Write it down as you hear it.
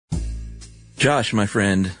Josh, my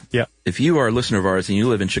friend. Yeah. If you are a listener of ours and you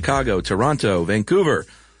live in Chicago, Toronto, Vancouver,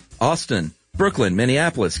 Austin, Brooklyn,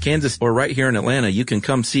 Minneapolis, Kansas, or right here in Atlanta, you can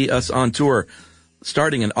come see us on tour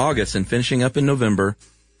starting in August and finishing up in November.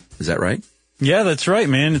 Is that right? Yeah, that's right,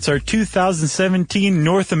 man. It's our 2017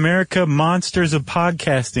 North America Monsters of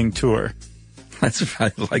Podcasting Tour.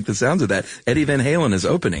 I like the sounds of that. Eddie Van Halen is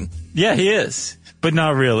opening. Yeah, he is. But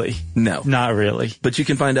not really. No. Not really. But you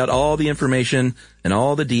can find out all the information and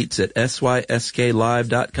all the deets at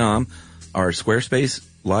sysklive.com, our Squarespace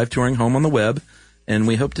live touring home on the web, and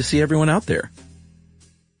we hope to see everyone out there.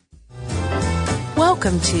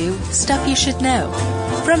 Welcome to Stuff You Should Know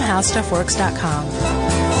from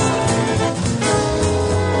HowStuffWorks.com.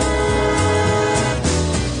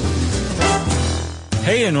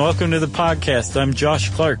 Hey, and welcome to the podcast. I'm Josh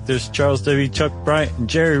Clark. There's Charles W. Chuck Bryant and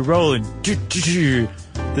Jerry Rowland.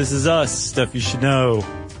 This is us, Stuff You Should Know.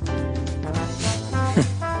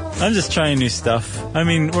 I'm just trying new stuff. I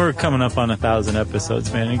mean, we're coming up on 1,000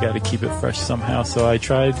 episodes, man. You got to keep it fresh somehow. So I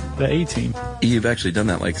tried the A-Team. You've actually done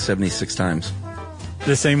that like 76 times.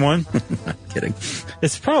 The same one? I'm kidding.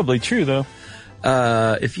 It's probably true, though.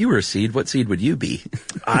 If you were a seed, what seed would you be?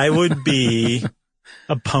 I would be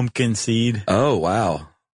a pumpkin seed. Oh, wow.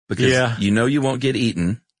 Because you know you won't get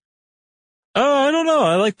eaten. Oh, I don't know.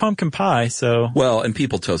 I like pumpkin pie, so. Well, and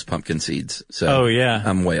people toast pumpkin seeds. So oh, yeah.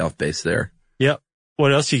 I'm way off base there. Yep.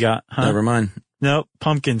 What else you got? Huh? Never mind. Nope.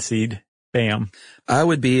 Pumpkin seed. Bam. I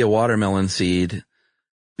would be a watermelon seed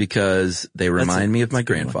because they remind me of my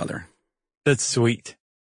grandfather. That's sweet.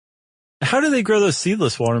 How do they grow those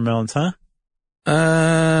seedless watermelons, huh?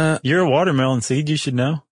 You're a watermelon seed, you should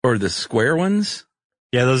know. Or the square ones?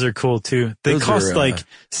 Yeah, those are cool too. They cost like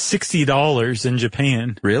 $60 in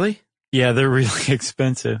Japan. Really? Yeah, they're really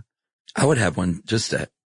expensive. I would have one just to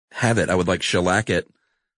have it. I would like shellac it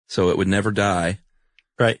so it would never die.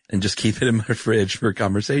 Right. And just keep it in my fridge for a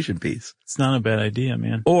conversation piece. It's not a bad idea,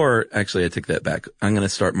 man. Or actually, I take that back. I'm going to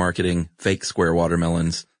start marketing fake square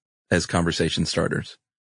watermelons as conversation starters.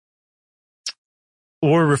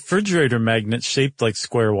 Or refrigerator magnets shaped like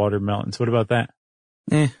square watermelons. What about that?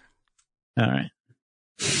 All right.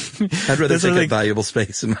 I'd rather take up valuable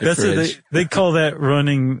space in my fridge. What they call that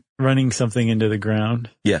running something into the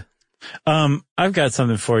ground. Yeah. I've got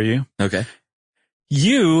something for you. Okay.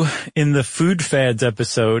 You, in the Food Fads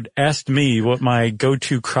episode, asked me what my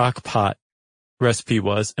go-to crock pot recipe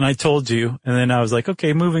was, and I told you, and then I was like,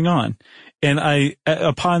 okay, moving on. And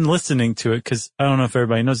upon listening to it, because I don't know if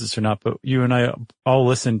everybody knows this or not, but you and I all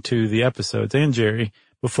listened to the episodes, and Jerry,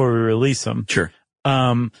 before we release them. Sure.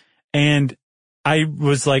 And I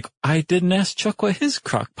was like, I didn't ask Chuck what his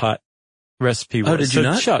crock pot recipe was. Oh, did you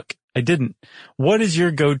not? Chuck, I didn't. What is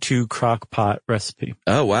your go-to crock pot recipe?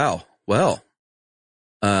 Oh, wow. Well,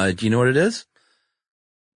 do you know what it is?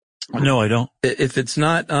 No, I don't. If it's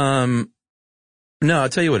not, no, I'll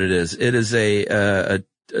tell you what it is. It is a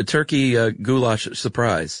turkey goulash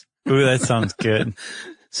surprise. Ooh, that sounds good.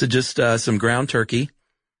 So just some ground turkey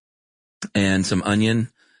and some onion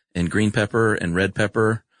and green pepper and red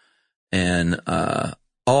pepper and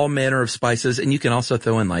all manner of spices. And you can also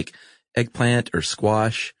throw in like eggplant or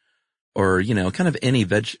squash or, you know, kind of any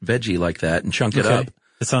veggie like that and chunk it up.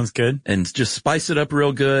 That sounds good. And just spice it up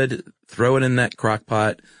real good. Throw it in that crock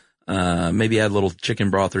pot. Maybe add a little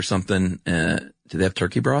chicken broth or something. Do they have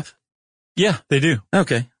turkey broth? Yeah, they do.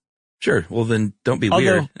 Okay. Sure. Well, then don't be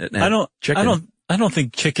weird. I don't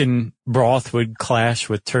think chicken broth would clash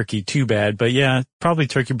with turkey too bad, but yeah, probably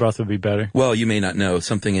turkey broth would be better. Well, you may not know.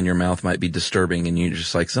 Something in your mouth might be disturbing and you're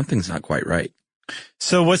just like, something's not quite right.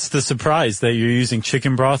 So what's the surprise that you're using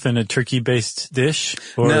chicken broth in a turkey-based dish?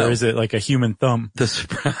 Or is it like a human thumb? The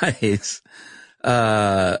surprise,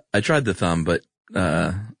 I tried the thumb, but,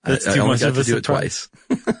 that's I too only much got of to a do it surprise.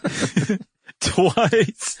 twice.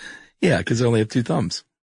 Twice? Yeah, because I only have two thumbs.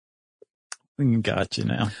 Gotcha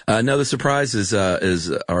now. No, the surprise is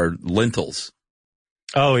our lentils.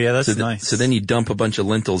 Oh yeah, that's nice. So then you dump a bunch of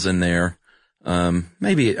lentils in there.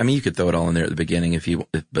 Maybe, I mean, you could throw it all in there at the beginning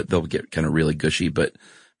but they'll get kind of really gushy, but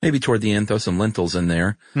maybe toward the end, throw some lentils in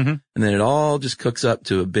there. Mm-hmm. And then it all just cooks up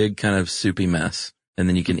to a big kind of soupy mess. And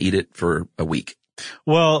then you can eat it for a week.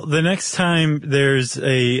 Well, the next time there's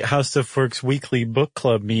a How Stuff Works weekly book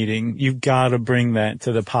club meeting, you gotta bring that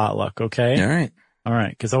to the potluck, okay? All right. All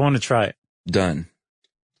right, because I want to try it. Done.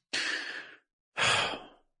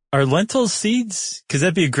 Are lentils seeds? Because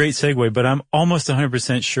that'd be a great segue, but I'm almost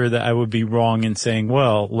 100% sure that I would be wrong in saying,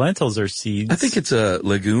 well, lentils are seeds. I think it's a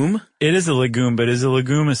legume. It is a legume, but is a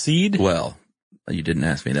legume a seed? Well, you didn't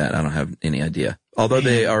ask me that. I don't have any idea. Although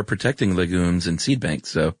they are protecting legumes and seed banks,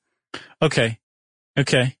 so. Okay.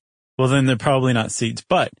 Well, then they're probably not seeds,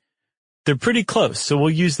 but they're pretty close. So we'll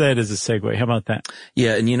use that as a segue. How about that?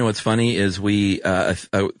 Yeah. And you know, what's funny is I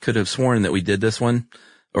could have sworn that we did this one,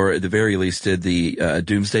 or at the very least did the,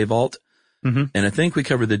 Doomsday Vault. Mm-hmm. And I think we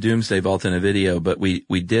covered the Doomsday Vault in a video, but we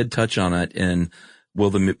did touch on it in Will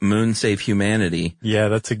the Moon Save Humanity? Yeah,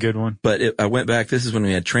 that's a good one. But I went back, this is when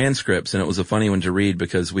we had transcripts, and it was a funny one to read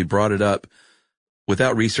because we brought it up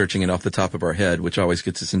without researching it off the top of our head, which always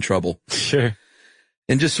gets us in trouble. Sure.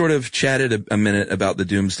 And just sort of chatted a minute about the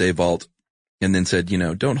Doomsday Vault and then said, you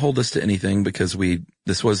know, don't hold us to anything because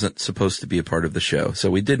this wasn't supposed to be a part of the show. So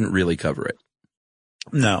we didn't really cover it.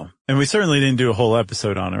 No. And we certainly didn't do a whole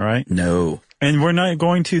episode on it, right? No. And we're not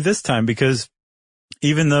going to this time because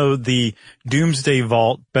even though the Doomsday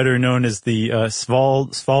Vault, better known as the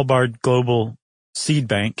Svalbard Global Seed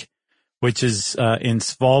Bank, which is in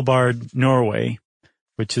Svalbard, Norway,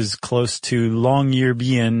 which is close to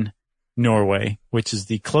Longyearbyen, Norway, which is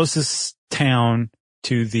the closest town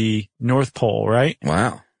to the North Pole, right?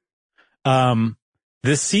 Wow.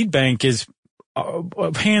 This seed bank is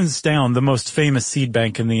hands down the most famous seed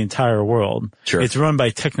bank in the entire world. Sure. It's run by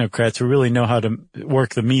technocrats who really know how to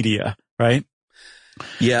work the media, right?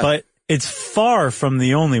 Yeah. But it's far from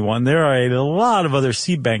the only one. There are a lot of other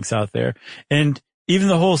seed banks out there. And even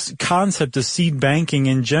the whole concept of seed banking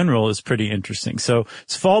in general is pretty interesting. So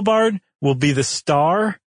Svalbard will be the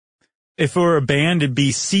star. If it were a band, it'd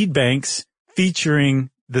be Seed Banks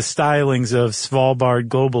featuring the stylings of Svalbard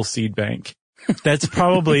Global Seed Bank.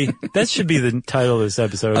 That should be the title of this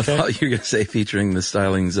episode. Okay? I thought you were going to say featuring the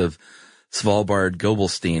stylings of Svalbard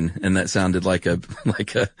Gobelstein, and that sounded like a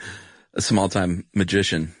small-time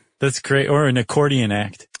magician. That's great. Or an accordion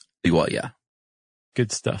act. Well, yeah.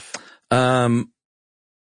 Good stuff. All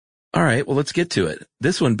right. Well, let's get to it.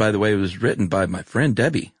 This one, by the way, was written by my friend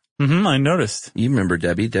Debbie. Mm-hmm. I noticed. You remember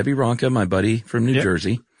Debbie Ronka, my buddy from New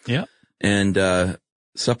Jersey. Yeah. And,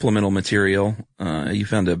 supplemental material. You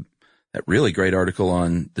found that really great article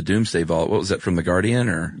on the Doomsday Vault. What was that, from The Guardian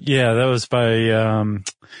or? Yeah, that was by,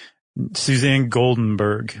 Suzanne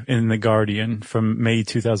Goldenberg in The Guardian from May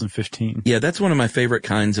 2015. Yeah, that's one of my favorite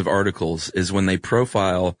kinds of articles is when they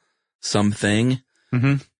profile something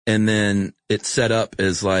and then it's set up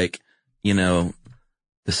as like, you know,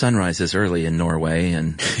 the sun rises early in Norway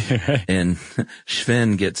and, and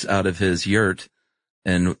Sven gets out of his yurt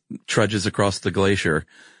and trudges across the glacier.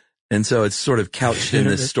 And so it's sort of couched in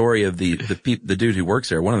this story of the dude who works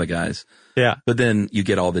there, one of the guys. Yeah. But then you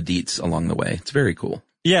get all the deets along the way. It's very cool.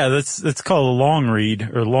 Yeah, that's called a long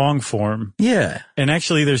read or long form. Yeah. And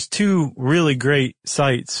actually there's two really great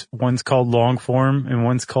sites. One's called long form and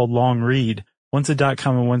one's called long read. One's a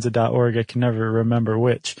 .com and one's a .org. I can never remember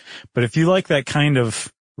which. But if you like that kind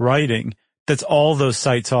of writing, that's all those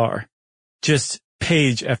sites are. Just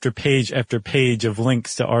page after page after page of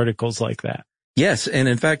links to articles like that. Yes. And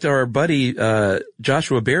in fact, our buddy,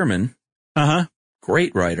 Joshua Behrman,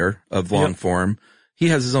 great writer of long form. He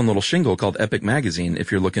has his own little shingle called Epic Magazine.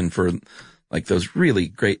 If you're looking for like those really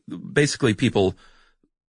great, basically people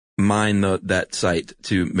mine that site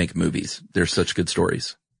to make movies. They're such good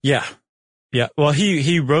stories. Yeah. Yeah. Well,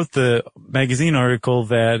 he wrote the magazine article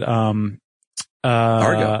that,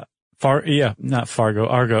 Argo. Not Fargo,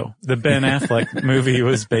 Argo, the Ben Affleck movie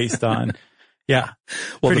was based on. Yeah.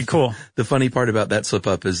 Well, pretty cool. The funny part about that slip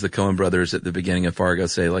up is the Coen brothers at the beginning of Fargo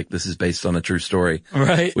say like, this is based on a true story.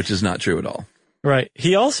 Right. Which is not true at all. Right.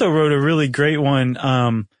 He also wrote a really great one,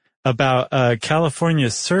 about a California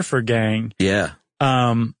surfer gang. Yeah.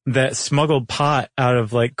 That smuggled pot out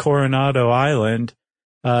of like Coronado Island,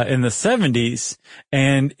 in the 70s.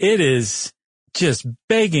 And it is just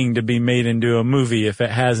begging to be made into a movie if it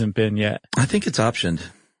hasn't been yet. I think it's optioned.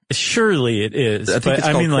 Surely it is. I think it's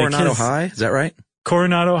called Coronado High. Is that right?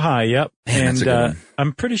 Coronado High. Yep. Man, that's a good one.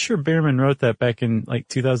 I'm pretty sure Behrman wrote that back in like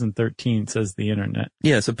 2013, says the internet.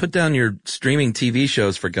 Yeah. So put down your streaming TV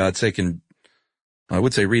shows for God's sake. And I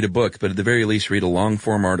would say read a book, but at the very least read a long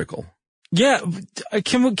form article. Yeah.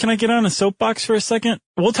 Can I get on a soapbox for a second?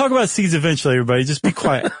 We'll talk about seeds eventually, everybody. Just be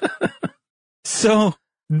quiet. So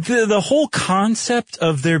the whole concept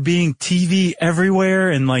of there being TV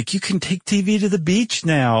everywhere and like you can take TV to the beach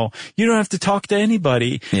now. You don't have to talk to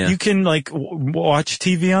anybody. Yeah. You can like watch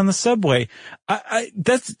TV on the subway.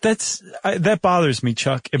 That bothers me,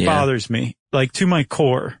 Chuck. It bothers me like to my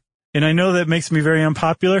core. And I know that makes me very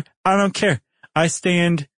unpopular. I don't care. I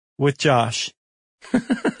stand with Josh.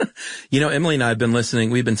 You know, Emily and I have been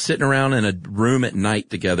listening. We've been sitting around in a room at night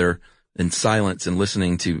together in silence and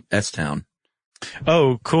listening to S-Town.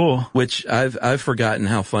 Oh, cool. Which I've forgotten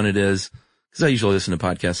how fun it is because I usually listen to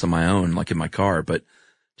podcasts on my own, like in my car, but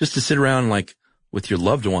just to sit around like with your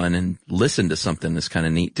loved one and listen to something is kind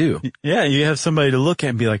of neat too. Yeah. You have somebody to look at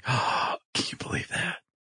and be like, Can you believe that?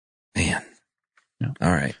 Man. Yeah.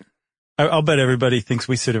 All right. I'll bet everybody thinks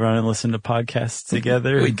we sit around and listen to podcasts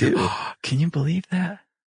together. We do. Can you believe that?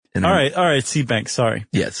 And All right, seed banks, sorry.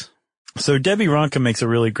 Yes. So Debbie Ronka makes a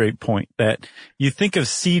really great point that you think of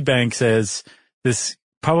seed banks as this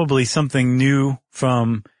probably something new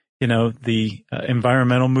from, the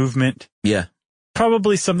environmental movement. Yeah.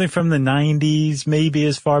 Probably something from the 90s, maybe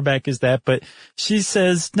as far back as that. But she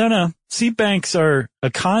says, no, seed banks are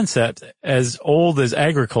a concept as old as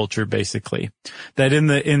agriculture, basically. That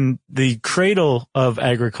in the cradle of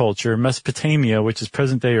agriculture, Mesopotamia, which is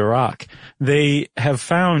present day Iraq, they have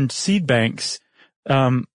found seed banks,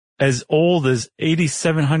 as old as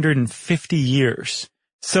 8,750 years.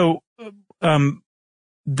 So,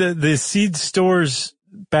 the seed stores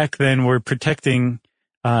back then were protecting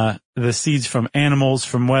the seeds from animals,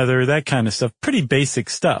 from weather, that kind of stuff. Pretty basic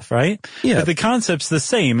stuff, right? Yeah. But the concept's the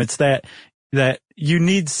same. It's that you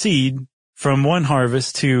need seed from one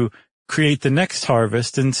harvest to create the next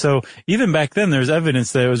harvest. And so even back then, there's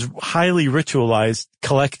evidence that it was highly ritualized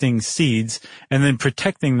collecting seeds and then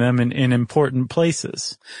protecting them in important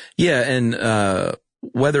places. Yeah. And,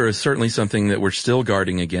 weather is certainly something that we're still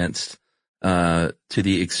guarding against, to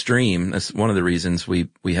the extreme. That's one of the reasons we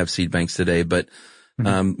have seed banks today. But,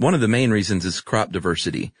 one of the main reasons is crop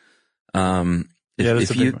diversity.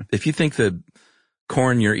 If you think the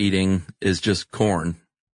corn you're eating is just corn,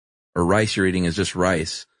 or rice you're eating is just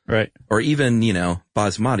rice, right? Or even,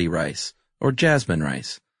 basmati rice, or jasmine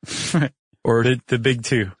rice, or the big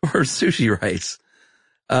two, or sushi rice,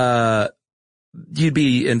 you'd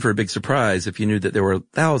be in for a big surprise if you knew that there were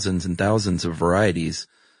thousands and thousands of varieties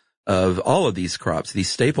of all of these crops, these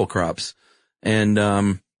staple crops.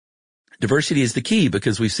 And, diversity is the key,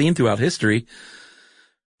 because we've seen throughout history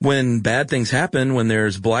when bad things happen, when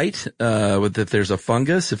there's blight, if there's a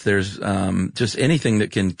fungus, if there's, just anything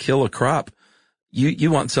that can kill a crop,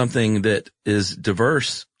 you want something that is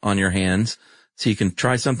diverse on your hands so you can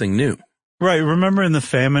try something new. Right. Remember in the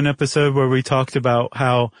famine episode where we talked about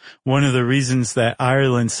how one of the reasons that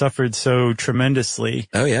Ireland suffered so tremendously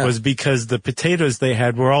was because the potatoes they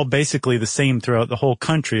had were all basically the same throughout the whole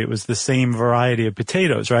country. It was the same variety of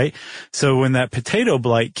potatoes, right? So when that potato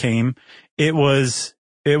blight came, it was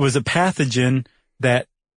a pathogen that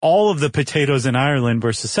all of the potatoes in Ireland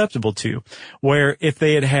were susceptible to, where if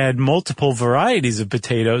they had had multiple varieties of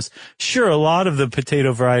potatoes, sure, a lot of the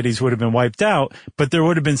potato varieties would have been wiped out, but there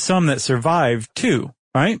would have been some that survived too,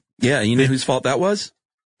 right? Yeah, you know whose fault that was?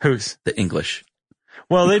 Whose? The English.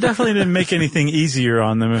 Well, they definitely didn't make anything easier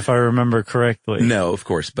on them, if I remember correctly. No, of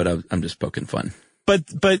course, but I'm just poking fun. But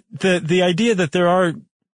the idea that there are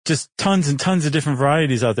just tons and tons of different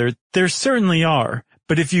varieties out there certainly are.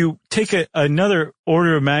 But if you take another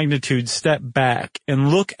order of magnitude step back and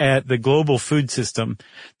look at the global food system,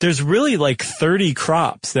 there's really like 30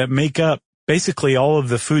 crops that make up basically all of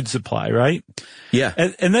the food supply, right? Yeah.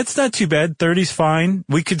 And that's not too bad. 30's fine.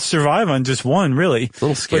 We could survive on just one, really. It's a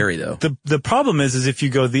little scary, though. The problem is if you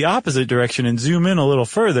go the opposite direction and zoom in a little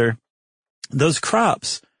further, those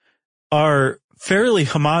crops are fairly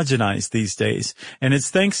homogenized these days. And it's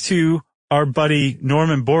thanks to our buddy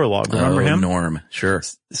Norman Borlaug. Remember him? Norm, sure.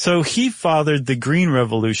 So he fathered the Green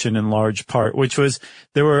Revolution in large part, which was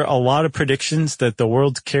there were a lot of predictions that the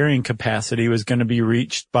world's carrying capacity was going to be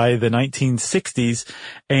reached by the 1960s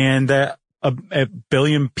and that a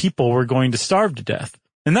billion people were going to starve to death.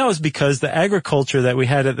 And that was because the agriculture that we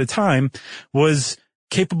had at the time was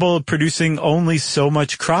capable of producing only so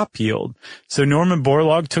much crop yield. So Norman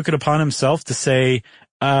Borlaug took it upon himself to say,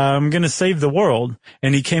 I'm going to save the world.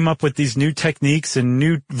 And he came up with these new techniques and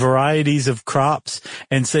new varieties of crops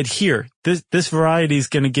and said, here, this variety is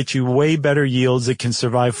going to get you way better yields. It can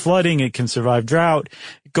survive flooding. It can survive drought.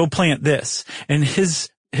 Go plant this. And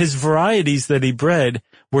his varieties that he bred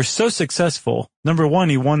were so successful. Number one,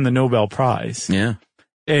 he won the Nobel Prize. Yeah.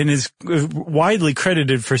 And is widely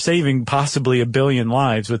credited for saving possibly 1 billion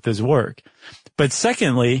lives with his work. But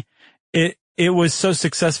secondly, it was so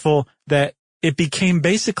successful that it became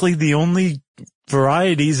basically the only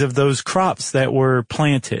varieties of those crops that were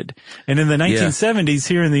planted. And in the 1970s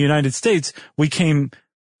here in the United States, we came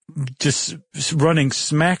just running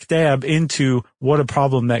smack dab into what a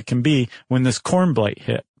problem that can be when this corn blight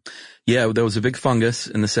hit. Yeah, there was a big fungus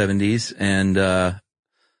in the 70s, and I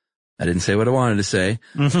didn't say what I wanted to say.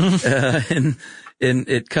 And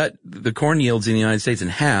it cut the corn yields in the United States in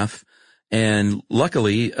half. And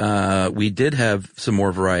luckily, we did have some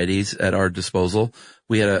more varieties at our disposal.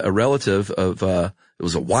 We had a relative of, it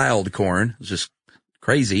was a wild corn. It was just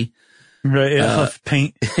crazy. Right. It huffed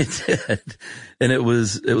paint. It did. And it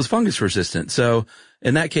was fungus resistant. So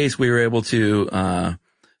in that case, we were able to,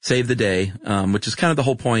 save the day, which is kind of the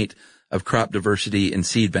whole point of crop diversity and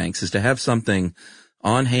seed banks, is to have something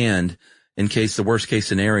on hand in case the worst case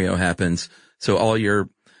scenario happens. So all your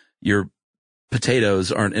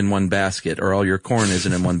potatoes aren't in one basket, or all your corn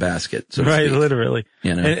isn't in one basket. So right, literally.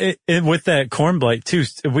 You know, and with that corn blight too,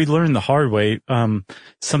 we learned the hard way.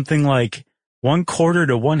 Something like 1/4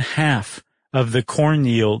 to 1/2 of the corn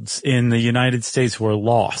yields in the United States were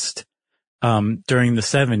lost during the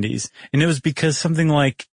 70s, and it was because something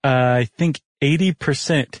like I think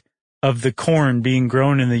 80% of the corn being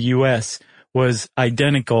grown in the U.S. was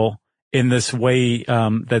identical in this way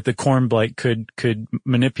that the corn blight could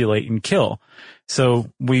manipulate and kill.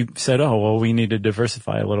 So we said, oh, well, we need to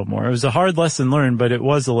diversify a little more. It was a hard lesson learned, but it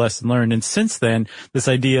was a lesson learned. And since then, this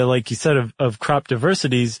idea, like you said, of crop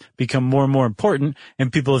diversity's become more and more important.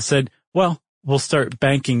 And people have said, well, we'll start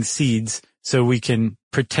banking seeds so we can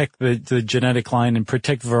protect the genetic line and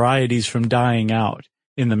protect varieties from dying out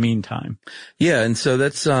in the meantime. Yeah. And so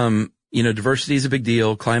that's, diversity is a big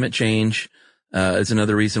deal. Climate change is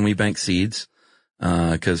another reason we bank seeds,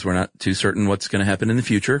 because we're not too certain what's going to happen in the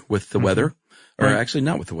future with the weather, or actually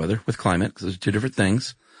not with the weather, with climate, because those are two different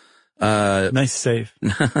things. Nice save.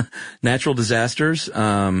 Natural disasters,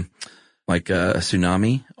 like a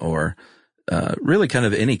tsunami, or really kind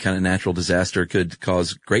of any kind of natural disaster could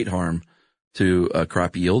cause great harm to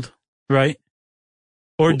crop yield. Right.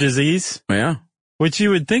 Or disease. Yeah. Which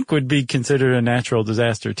you would think would be considered a natural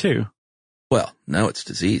disaster too. Well, no, it's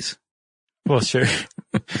disease. Well, sure.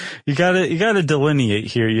 You gotta delineate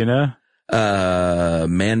here, you know?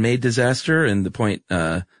 Man-made disaster, and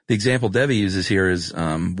the example Debbie uses here is,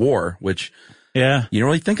 war, which, yeah, you don't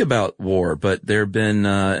really think about war, but there have been,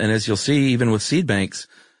 and as you'll see, even with seed banks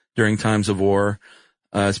during times of war,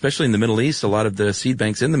 especially in the Middle East, a lot of the seed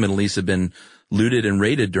banks in the Middle East have been looted and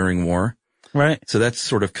raided during war. Right. So that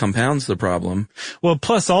sort of compounds the problem. Well,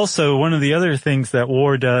 plus also one of the other things that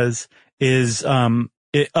war does is,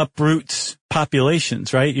 it uproots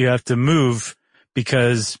populations, right? You have to move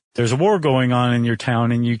because there's a war going on in your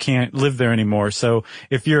town and you can't live there anymore. So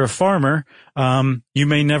if you're a farmer, you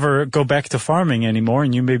may never go back to farming anymore,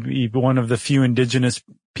 and you may be one of the few indigenous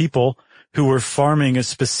people who were farming a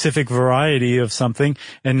specific variety of something,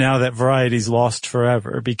 and now that variety's lost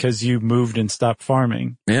forever because you moved and stopped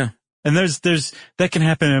farming. Yeah. And there's that can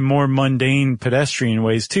happen in more mundane pedestrian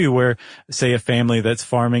ways too, where say a family that's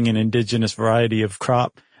farming an indigenous variety of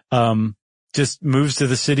crop, just moves to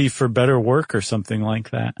the city for better work or something like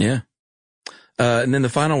that. Yeah. And then the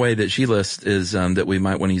final way that she lists is, that we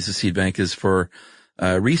might want to use the seed bank is for,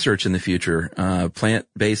 research in the future.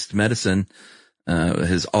 Plant-based medicine,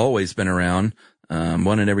 has always been around.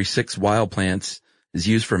 1 in every 6 wild plants is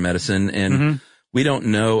used for medicine. And we don't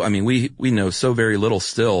know, I mean, we know so very little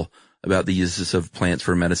still about the uses of plants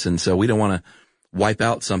for medicine. So we don't want to wipe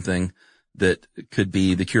out something that could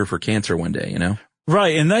be the cure for cancer one day, you know?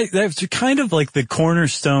 Right. And that's kind of like the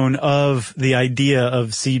cornerstone of the idea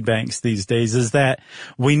of seed banks these days, is that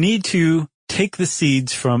we need to take the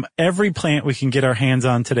seeds from every plant we can get our hands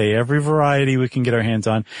on today, every variety we can get our hands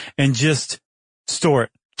on, and just store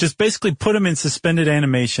it. Just basically put them in suspended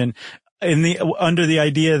animation under the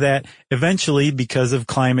idea that eventually, because of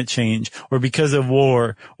climate change or because of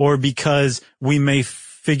war or because we may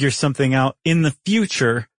figure something out in the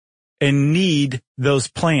future and need those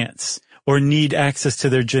plants or need access to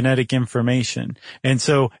their genetic information. And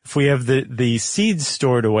so if we have the seeds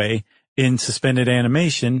stored away in suspended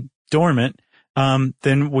animation, dormant,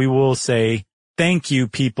 then we will say, thank you,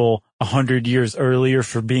 people 100 years earlier,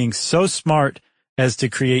 for being so smart as to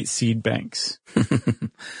create seed banks.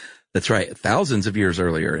 That's right. Thousands of years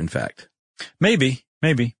earlier, in fact. Maybe.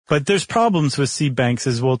 But there's problems with seed banks,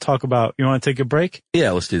 as we'll talk about. You want to take a break?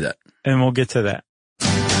 Yeah, let's do that. And we'll get to that.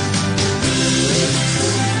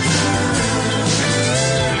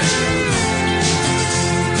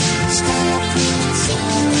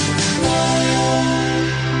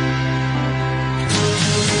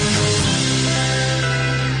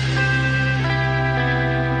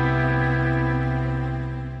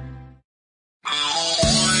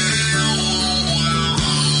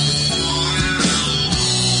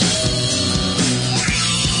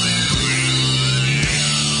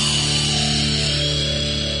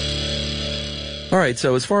 All right.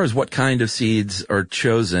 So as far as what kind of seeds are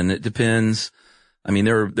chosen, it depends. I mean,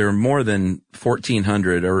 there are more than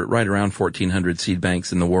 1,400 or right around 1,400 seed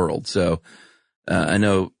banks in the world. So, I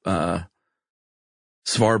know,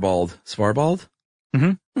 Svalbard.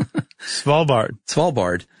 Mm-hmm.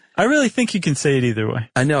 Svalbard. I really think you can say it either way.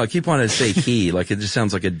 I know. I keep wanting to say he, like it just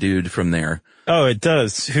sounds like a dude from there. Oh, it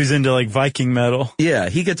does. Who's into like Viking metal. Yeah,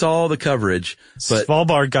 he gets all the coverage, but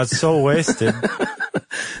Svalbard got so wasted.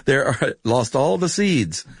 Lost all the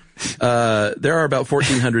seeds. There are about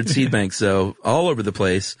 1,400 seed banks though, all over the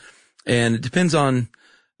place. And it depends on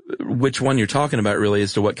which one you're talking about really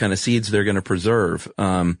as to what kind of seeds they're going to preserve.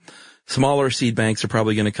 Smaller seed banks are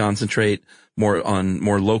probably going to concentrate more on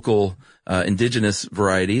more local, indigenous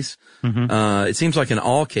varieties. Mm-hmm. It seems like in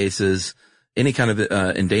all cases, any kind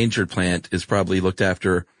of, endangered plant is probably looked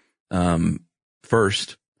after,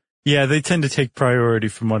 first. Yeah, they tend to take priority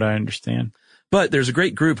from what I understand. But there's a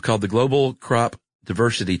great group called the Global Crop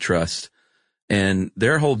Diversity Trust, and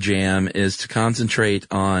their whole jam is to concentrate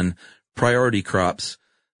on priority crops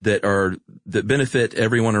that benefit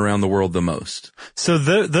everyone around the world the most. So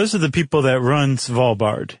those are the people that run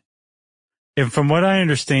Svalbard. And from what I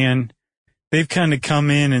understand, they've kind of come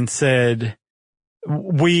in and said,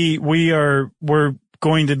 we're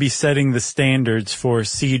going to be setting the standards for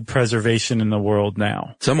seed preservation in the world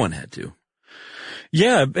now. Someone had to.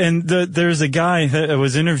 Yeah, and there's a guy that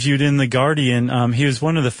was interviewed in The Guardian. He was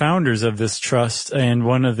one of the founders of this trust and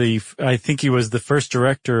I think he was the first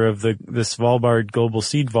director of the Svalbard Global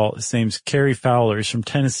Seed Vault. His name's Kerry Fowler. He's from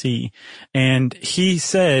Tennessee. And he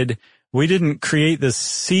said, we didn't create this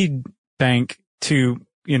seed bank to,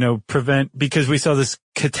 prevent, because we saw this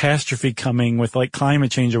catastrophe coming with like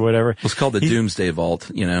climate change or whatever. It's called the Doomsday Vault,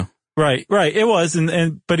 Right. It was.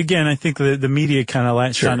 But again, I think the media kind of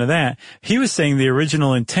latched onto that. He was saying the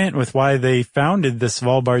original intent with why they founded the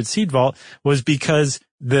Svalbard Seed Vault was because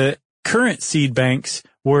the current seed banks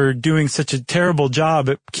were doing such a terrible job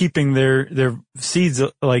at keeping their seeds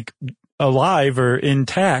like alive or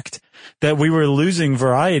intact that we were losing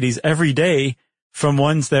varieties every day from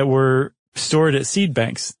ones that were stored at seed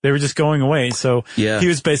banks. They were just going away. So he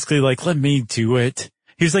was basically like, let me do it.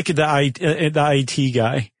 He was like the IT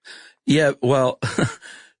guy. Yeah, well,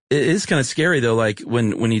 it is kind of scary though. Like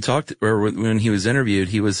when he talked or when he was interviewed,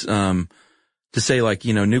 he was, to say like,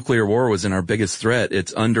 nuclear war was in our biggest threat.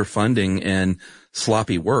 It's underfunding and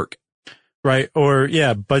sloppy work. Right. Or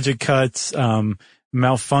budget cuts,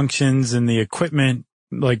 malfunctions in the equipment,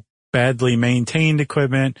 like badly maintained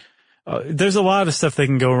equipment. There's a lot of stuff that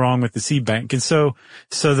can go wrong with the seed bank. And so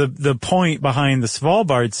the point behind the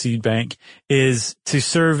Svalbard seed bank is to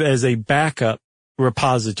serve as a backup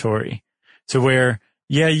repository to where,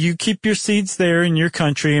 you keep your seeds there in your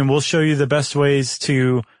country and we'll show you the best ways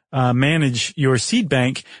to manage your seed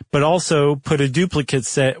bank, but also put a duplicate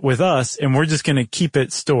set with us and we're just going to keep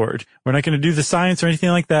it stored. We're not going to do the science or anything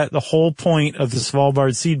like that. The whole point of the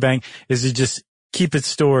Svalbard seed bank is to just keep it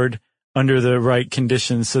stored under the right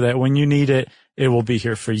conditions so that when you need it, it will be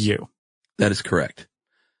here for you. That is correct.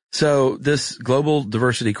 So this Global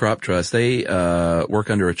Diversity Crop Trust, they work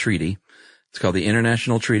under a treaty. It's called the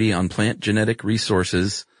International Treaty on Plant Genetic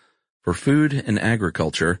Resources for Food and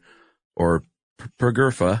Agriculture, or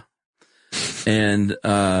PGRFA. And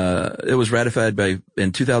it was ratified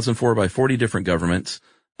in 2004 by 40 different governments.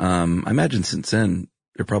 I imagine since then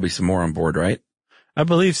there are probably some more on board, right? I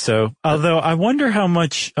believe so. Although I wonder how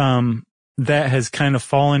much that has kind of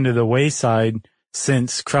fallen to the wayside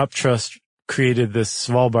since Crop Trust created this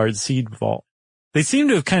Svalbard Seed Vault. They seem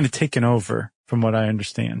to have kind of taken over, from what I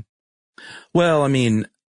understand. Well, I mean,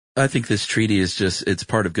 I think this treaty is it's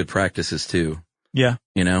part of good practices too. Yeah.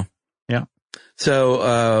 Yeah.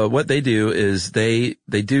 So, what they do is they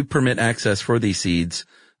do permit access for these seeds,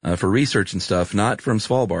 for research and stuff, not from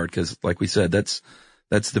Svalbard, cause like we said, that's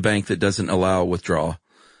the bank that doesn't allow withdrawal.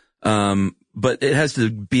 But it has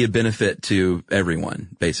to be a benefit to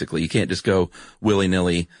everyone, basically. You can't just go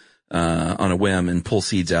willy-nilly, on a whim and pull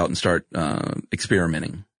seeds out and start,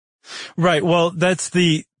 experimenting. Right. Well, that's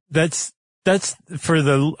for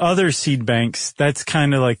the other seed banks. That's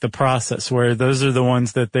kind of like the process where those are the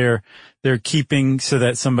ones that they're keeping so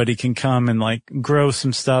that somebody can come and like grow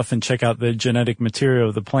some stuff and check out the genetic material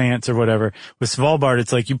of the plants or whatever. With Svalbard,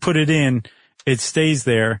 it's like you put it in, it stays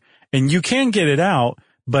there and you can get it out,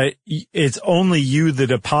 but it's only you, the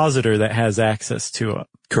depositor, that has access to it.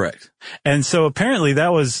 Correct. And so apparently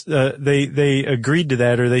that was, they agreed to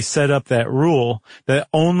that, or they set up that rule that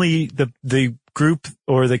only the group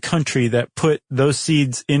or the country that put those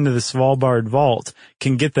seeds into the Svalbard vault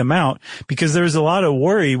can get them out, because there was a lot of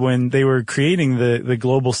worry when they were creating the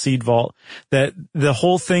global seed vault that the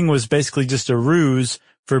whole thing was basically just a ruse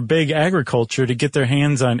for big agriculture to get their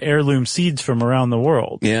hands on heirloom seeds from around the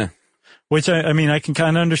world. Yeah. Which I mean, I can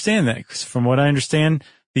kind of understand that, 'cause from what I understand,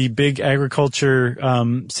 the big agriculture,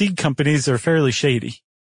 seed companies are fairly shady.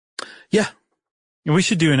 Yeah. We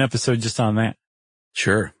should do an episode just on that.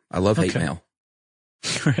 Sure. I love hate Okay. mail.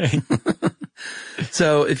 Right.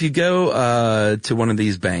 So if you go to one of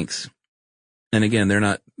these banks, and again,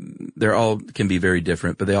 they're all can be very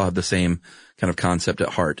different, but they all have the same kind of concept at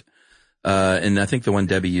heart. And I think the one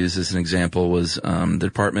Debbie used as an example was the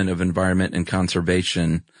Department of Environment and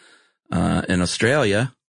Conservation in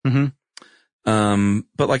Australia. Mm-hmm.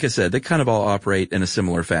 But like I said, they kind of all operate in a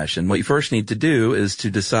similar fashion. What you first need to do is to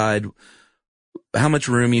decide how much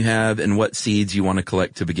room you have and what seeds you want to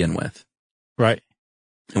collect to begin with. Right.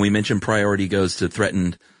 And we mentioned priority goes to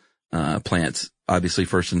threatened plants, obviously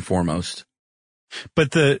first and foremost.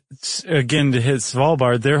 But again, to hit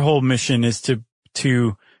Svalbard, their whole mission is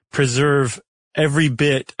to preserve every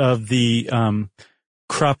bit of the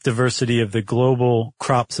crop diversity of the global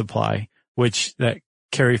crop supply, which that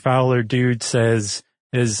Kerry Fowler dude says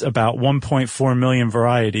is about 1.4 million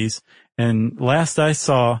varieties. And last I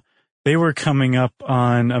saw, they were coming up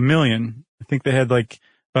on 1 million. I think they had like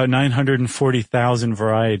about 940,000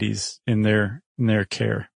 varieties in their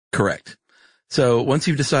care. Correct. So once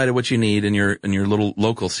you've decided what you need in your little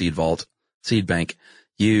local seed bank,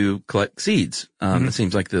 you collect seeds. It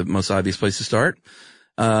seems like the most obvious place to start.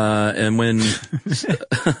 And when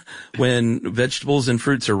vegetables and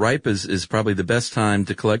fruits are ripe is probably the best time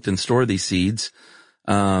to collect and store these seeds.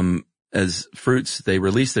 As fruits, they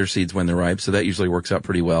release their seeds when they're ripe, so that usually works out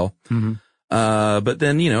pretty well. Mm-hmm. But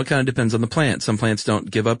then, it kind of depends on the plant. Some plants don't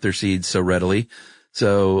give up their seeds so readily.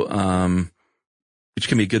 So, which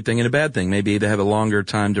can be a good thing and a bad thing. Maybe they have a longer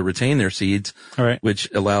time to retain their seeds, All right. which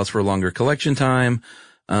allows for a longer collection time.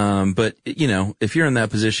 But if you're in that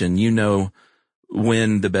position,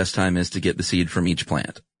 when the best time is to get the seed from each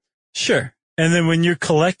plant. Sure. And then when you're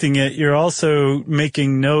collecting it, you're also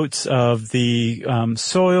making notes of the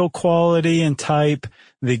soil quality and type,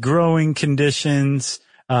 the growing conditions,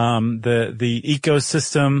 the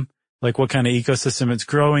ecosystem, like what kind of ecosystem it's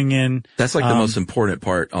growing in. That's like the most important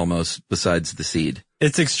part almost besides the seed.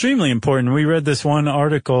 It's extremely important. We read this one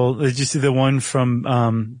article. Did you see the one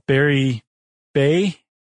from Berry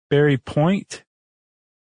Point?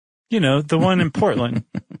 The one in Portland.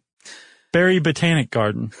 Berry Botanic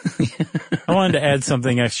Garden. I wanted to add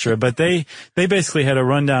something extra, but they basically had a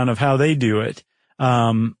rundown of how they do it.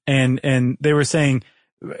 And they were saying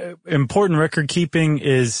important record keeping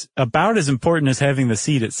is about as important as having the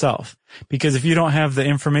seed itself. Because if you don't have the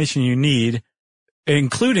information you need,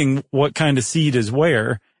 including what kind of seed is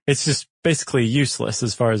where, it's just basically useless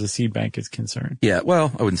as far as a seed bank is concerned. Yeah,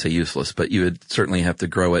 well, I wouldn't say useless, but you would certainly have to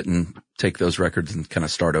grow it and take those records and kind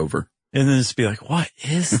of start over. And then just be like, what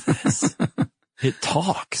is this? It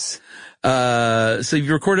talks. So you've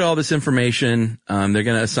recorded all this information. They're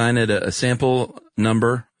going to assign it a sample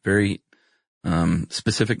number, very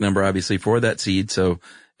specific number, obviously, for that seed. So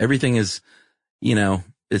everything is,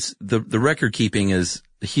 it's the record keeping is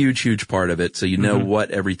a huge, huge part of it. So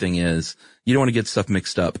what everything is. You don't want to get stuff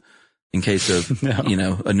mixed up in case of,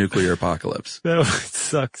 a nuclear apocalypse. That would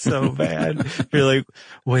suck so bad. You're like,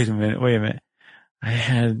 wait a minute. I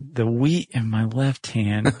had the wheat in my left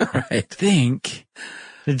hand. Right. I think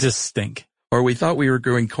it just stink. Or we thought we were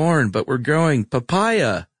growing corn, but we're growing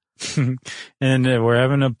papaya. And we're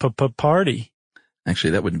having a party.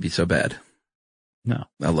 Actually, that wouldn't be so bad. No.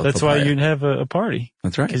 I love That's papaya. why you'd have a party.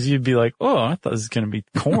 That's right. Because you'd be like, oh, I thought this was going to be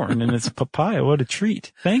corn and it's papaya. What a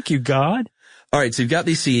treat. Thank you, God. All right. So you've got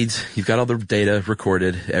these seeds. You've got all the data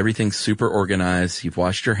recorded. Everything's super organized. You've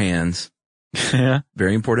washed your hands. Yeah.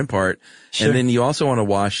 Very important part. Sure. And then you also want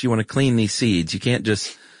to clean these seeds. You can't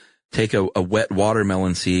just take a wet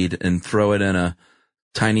watermelon seed and throw it in a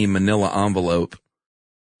tiny manila envelope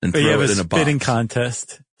and throw it in a box. You have a spitting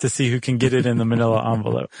contest to see who can get it in the manila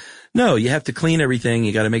envelope. No, you have to clean everything.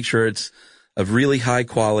 You got to make sure it's of really high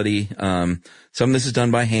quality. Some of this is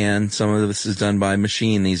done by hand. Some of this is done by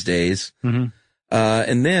machine these days. Mm-hmm.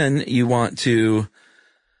 And then you want to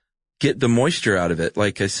get the moisture out of it.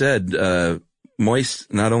 Like I said,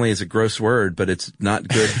 moist not only is a gross word, but it's not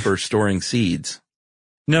good for storing seeds.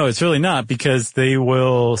 No, it's really not, because they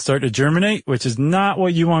will start to germinate, which is not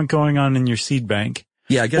what you want going on in your seed bank.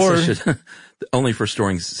 Yeah, I guess I should. Only for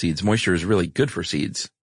storing seeds. Moisture is really good for seeds.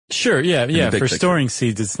 Sure, yeah. For picture. storing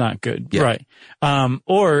seeds, it's not good. Yeah. Right.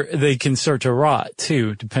 Or they can start to rot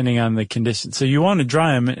too, depending on the condition. So you want to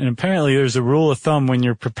dry them. And apparently there's a rule of thumb when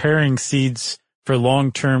you're preparing seeds for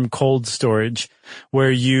long-term cold storage,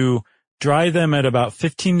 where you dry them at about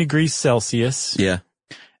 15 degrees Celsius. Yeah.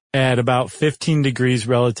 At about 15 degrees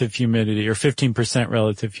relative humidity, or 15%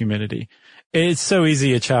 relative humidity. It's so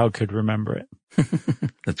easy a child could remember it.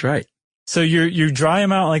 That's right. So you dry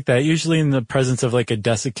them out like that, usually in the presence of like a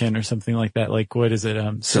desiccant or something like that. Like, what is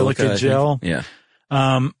it? Silica gel. Yeah.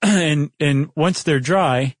 And once they're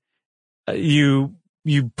dry, you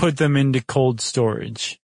put them into cold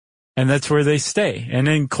storage, and that's where they stay. And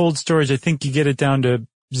in cold storage, I think you get it down to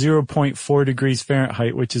 0.4 degrees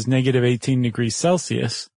Fahrenheit, which is negative 18 degrees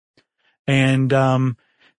Celsius. And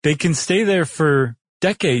they can stay there for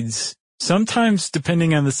decades, sometimes,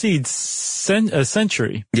 depending on the seeds, a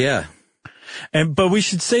century. Yeah. But we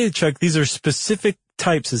should say, Chuck, these are specific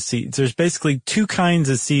types of seeds. There's basically two kinds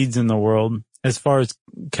of seeds in the world as far as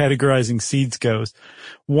categorizing seeds goes.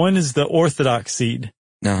 One is the orthodox seed,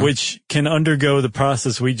 which can undergo the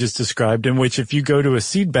process we just described, in which if you go to a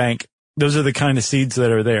seed bank, those are the kind of seeds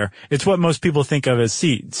that are there. It's what most people think of as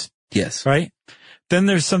seeds. Yes. Right? Then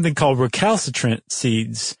there's something called recalcitrant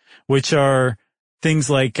seeds, which are things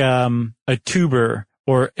like a tuber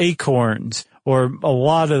or acorns or a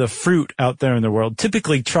lot of the fruit out there in the world,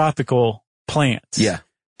 typically tropical plants. Yeah.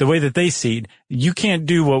 The way that they seed, you can't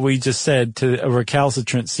do what we just said to a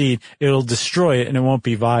recalcitrant seed. It'll destroy it and it won't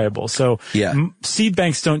be viable. So seed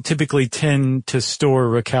banks don't typically tend to store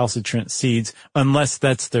recalcitrant seeds unless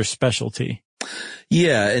that's their specialty.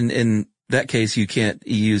 Yeah. And in that case, you can't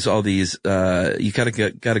use all these, you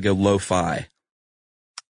gotta go lo-fi.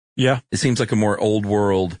 Yeah. It seems like a more old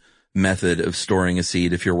world method of storing a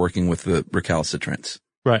seed if you're working with the recalcitrants.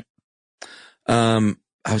 Right.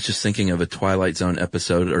 I was just thinking of a Twilight Zone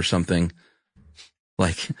episode or something,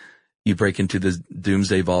 like you break into the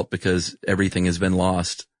Doomsday Vault because everything has been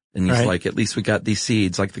lost. And he's like, at least we got these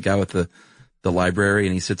seeds, like the guy with the library,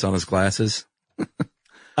 and he sits on his glasses.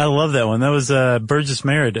 I love that one. That was Burgess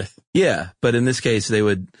Meredith. Yeah, but in this case, they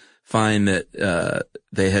would find that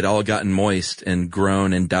they had all gotten moist and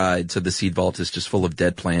grown and died, so the seed vault is just full of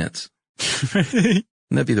dead plants. Wouldn't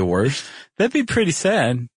that be the worst? That'd be pretty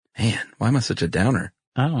sad. Man, why am I such a downer?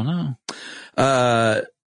 I don't know.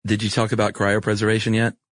 Did you talk about cryopreservation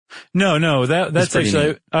yet? No, that's actually,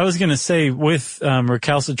 neat. I was going to say with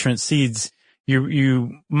recalcitrant seeds,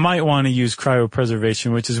 you might want to use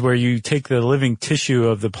cryopreservation, which is where you take the living tissue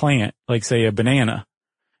of the plant, like say a banana,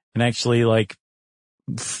 and actually like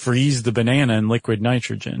freeze the banana in liquid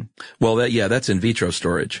nitrogen. Well, that's in vitro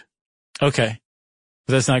storage. Okay.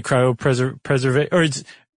 But that's not cryopreservation, or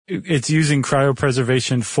it's using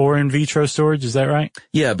cryopreservation for in vitro storage. Is that right?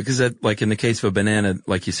 Yeah, because that, like in the case of a banana,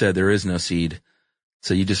 like you said, there is no seed.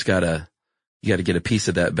 So you just gotta get a piece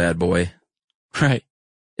of that bad boy. Right.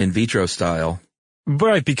 In vitro style.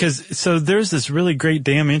 Right. So there's this really great,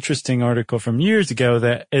 damn interesting article from years ago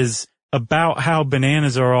that is about how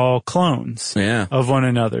bananas are all clones of one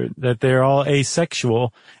another, that they're all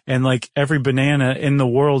asexual, and like every banana in the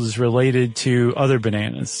world is related to other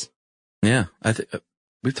bananas. Yeah.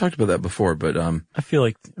 We've talked about that before, but, I feel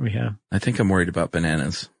like we have. I think I'm worried about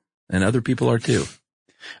bananas, and other people are too.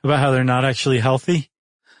 About how they're not actually healthy?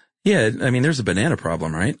 Yeah. I mean, there's a banana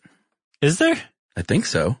problem, right? Is there? I think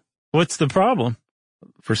so. What's the problem?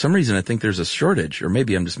 For some reason, I think there's a shortage, or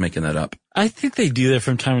maybe I'm just making that up. I think they do that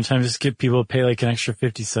from time to time, just get people to pay like an extra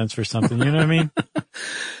 50 cents for something. You know what I mean?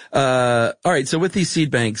 All right. So with these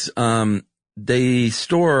seed banks, they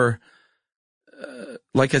store,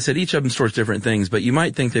 like I said, each of them stores different things, but you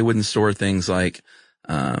might think they wouldn't store things like,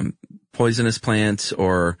 poisonous plants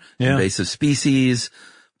or invasive species,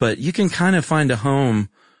 but you can kind of find a home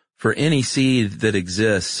for any seed that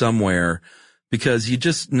exists somewhere, because you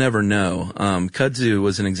just never know. Kudzu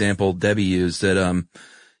was an example Debbie used that,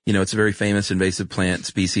 it's a very famous invasive plant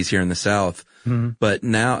species here in the South. Mm-hmm. But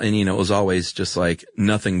now, and it was always just like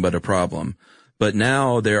nothing but a problem. But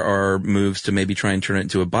now there are moves to maybe try and turn it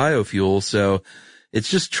into a biofuel. So it's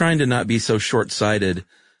just trying to not be so short-sighted.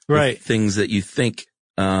 Right. With things that you think,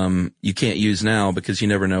 you can't use now, because you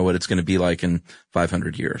never know what it's going to be like in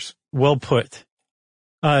 500 years. Well put.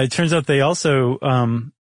 It turns out they also,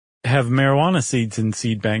 have marijuana seeds in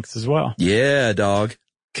seed banks as well. Yeah, dog.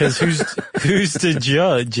 Cause who's to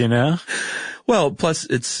judge, Well, plus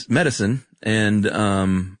it's medicine, and,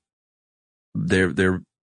 they're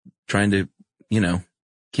trying to,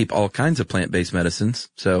 keep all kinds of plant-based medicines.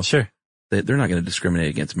 So sure. They're not going to discriminate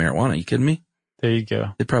against marijuana. You kidding me? There you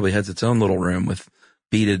go. It probably has its own little room with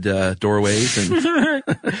beaded, doorways and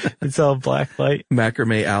it's all black light.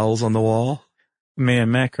 Macrame owls on the wall. Man,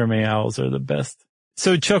 macrame owls are the best.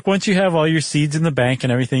 So Chuck, once you have all your seeds in the bank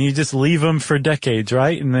and everything, you just leave them for decades,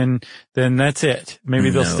 right? And then that's it. Maybe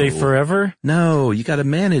they'll stay forever. No, you got to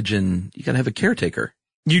manage, and you got to have a caretaker.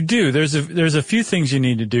 You do. There's a few things you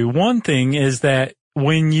need to do. One thing is that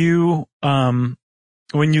when you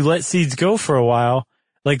let seeds go for a while,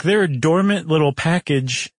 like they're a dormant little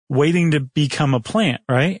package waiting to become a plant,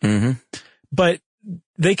 right? Mm-hmm. But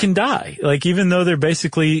they can die. Like, even though they're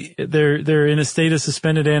basically, they're in a state of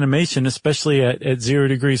suspended animation, especially at 0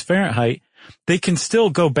 degrees Fahrenheit, they can still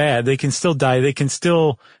go bad. They can still die. They can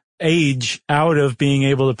still age out of being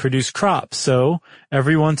able to produce crops. So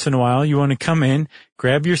every once in a while, you want to come in,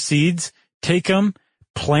 grab your seeds, take them,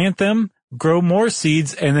 plant them, grow more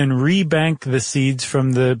seeds, and then rebank the seeds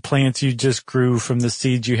from the plants you just grew from the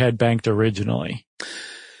seeds you had banked originally.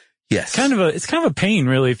 Yes. It's kind of a pain,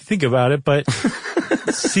 really, if you think about it, but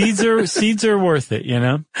seeds are worth it, you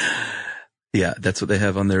know? Yeah, that's what they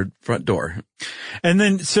have on their front door. And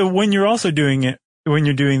then, so when you're doing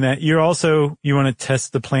that, you want to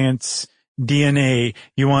test the plant's DNA.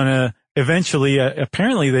 You want to eventually,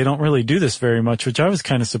 apparently they don't really do this very much, which I was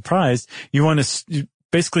kind of surprised. You want to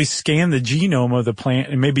basically scan the genome of the plant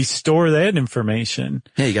and maybe store that information.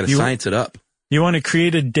 Yeah, you got to science it up. You want to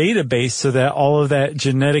create a database so that all of that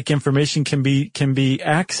genetic information can be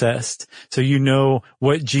accessed. So you know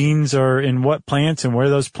what genes are in what plants and where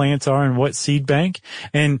those plants are in what seed bank.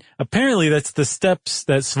 And apparently that's the steps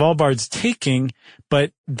that Svalbard's taking,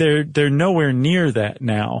 but they're nowhere near that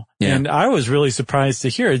now. Yeah. And I was really surprised to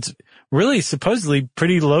hear it's really supposedly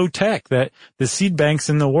pretty low tech that the seed banks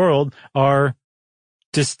in the world are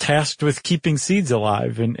just tasked with keeping seeds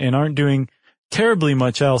alive and aren't doing terribly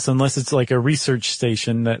much else unless it's like a research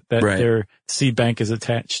station that right. Their seed bank is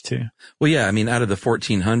attached to. Well, yeah, I mean, out of the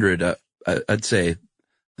 1,400, I'd say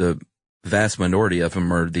the vast minority of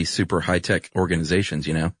them are these super high-tech organizations,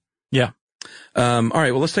 you know? Yeah. All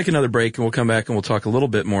right, well, let's take another break and we'll come back and we'll talk a little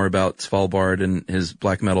bit more about Svalbard and his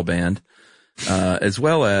black metal band, as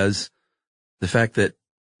well as the fact that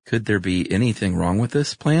could there be anything wrong with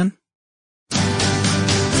this plan?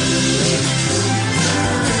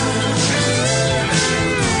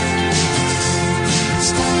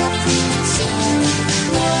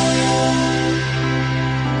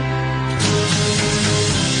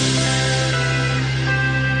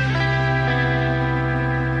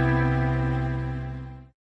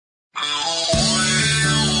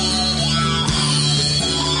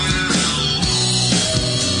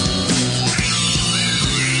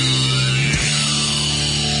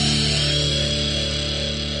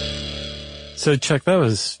 So Chuck, that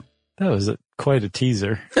was quite a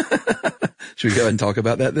teaser. Should we go ahead and talk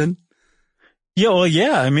about that then? Yeah, well,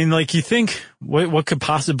 yeah. I mean, like you think, what could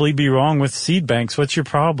possibly be wrong with seed banks? What's your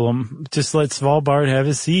problem? Just let Svalbard have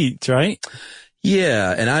his seeds, right?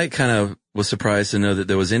 Yeah, and I kind of was surprised to know that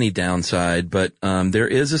there was any downside, but there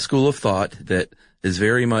is a school of thought that is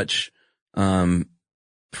very much from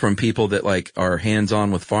people that like are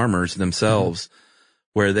hands-on with farmers themselves,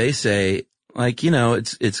 where they say, like, you know,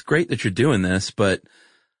 it's great that you're doing this, but,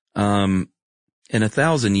 in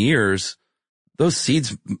 1,000 years, those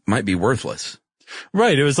seeds might be worthless.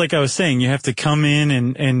 Right. It was like I was saying, you have to come in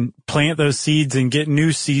and plant those seeds and get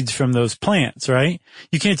new seeds from those plants, right?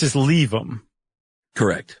 You can't just leave them.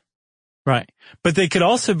 Correct. Right. But they could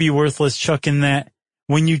also be worthless, Chuck, in that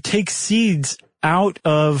when you take seeds out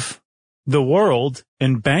of the world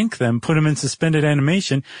and bank them, put them in suspended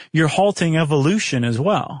animation, you're halting evolution as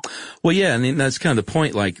well. Well, yeah, I mean, that's kind of the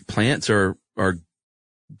point. Like plants are,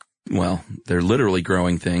 well, they're literally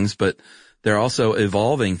growing things, but they're also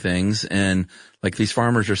evolving things. And like these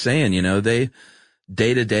farmers are saying, you know, they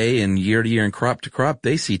day to day and year to year and crop to crop,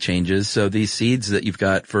 they see changes. So these seeds that you've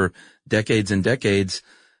got for decades and decades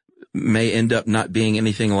may end up not being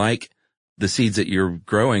anything like the seeds that you're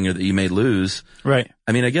growing or that you may lose. Right.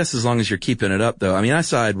 I mean, I guess as long as you're keeping it up though. I mean, I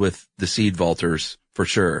side with the seed vaulters for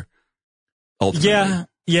sure. Ultimately. Yeah.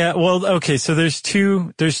 Yeah. Well, okay. So there's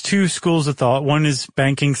two schools of thought. One is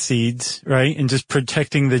banking seeds, right? And just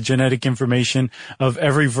protecting the genetic information of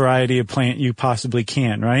every variety of plant you possibly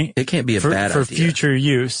can, right? It can't be a bad idea. For future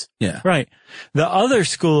use. Yeah. Right. The other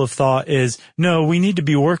school of thought is, no, we need to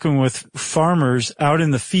be working with farmers out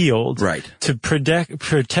in the field. Right. To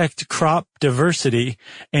protect crop diversity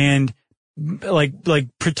and like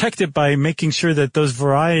protect it by making sure that those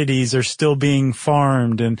varieties are still being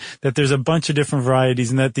farmed and that there's a bunch of different varieties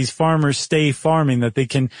and that these farmers stay farming, that they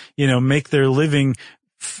can, you know, make their living,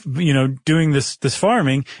 you know, doing this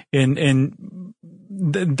farming and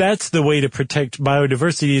that's the way to protect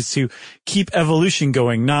biodiversity, is to keep evolution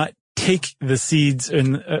going, not take the seeds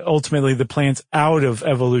and ultimately the plants out of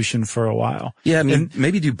evolution for a while. Yeah. I mean,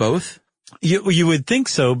 maybe do both. You would think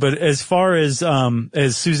so, but as far as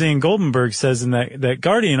Suzanne Goldenberg says in that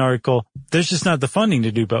Guardian article, there's just not the funding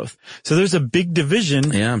to do both. So there's a big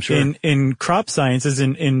division I'm sure. in crop sciences,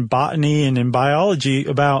 in botany and in biology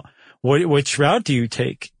about which route do you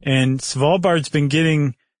take. And Svalbard's been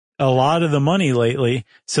getting a lot of the money lately.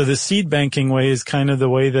 So the seed banking way is kind of the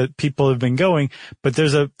way that people have been going. But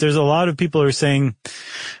there's a lot of people who are saying,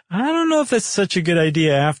 I don't know if that's such a good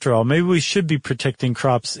idea after all. Maybe we should be protecting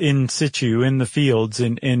crops in situ, in the fields,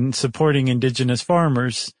 and supporting indigenous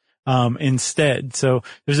farmers, instead. So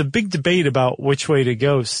there's a big debate about which way to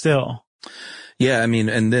go still. Yeah. I mean,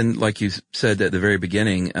 and then like you said at the very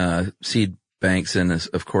beginning, seed banks, and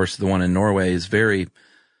of course the one in Norway is very,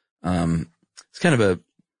 it's kind of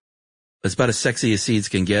it's about as sexy as seeds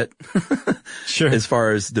can get. Sure. As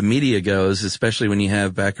far as the media goes, especially when you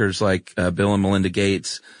have backers like Bill and Melinda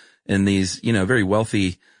Gates and these, very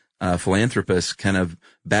wealthy philanthropists kind of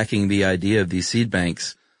backing the idea of these seed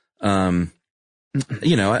banks. I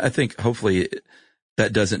think hopefully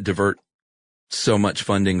that doesn't divert so much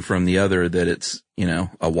funding from the other that it's,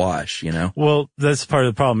 a wash, Well, that's part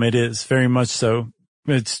of the problem. It is very much so.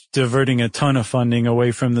 It's diverting a ton of funding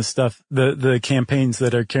away from the stuff, the campaigns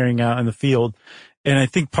that are carrying out in the field. And I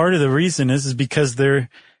think part of the reason is because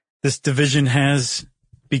this division has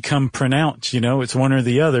become pronounced, it's one or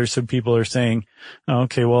the other. So people are saying, oh,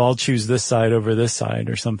 okay, well, I'll choose this side over this side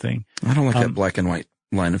or something. I don't like that black and white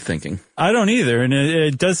line of thinking. I don't either. And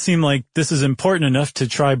it does seem like this is important enough to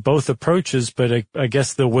try both approaches, but I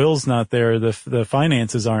guess the will's not there. The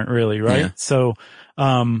finances aren't really, right? Yeah. So,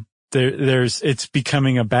 it's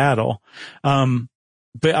becoming a battle.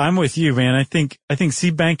 But I'm with you, man. I think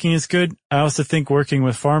seed banking is good. I also think working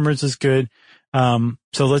with farmers is good. So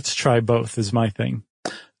let's try both is my thing.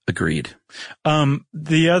 Agreed.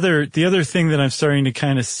 The other thing that I'm starting to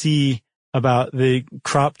kind of see about the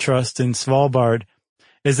crop trust in Svalbard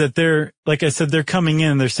is that like I said, they're coming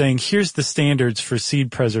in, they're saying, here's the standards for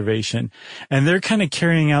seed preservation. And they're kind of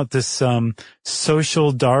carrying out this,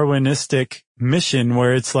 social Darwinistic mission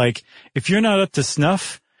where it's like, if you're not up to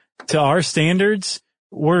snuff to our standards,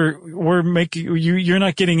 we're making you're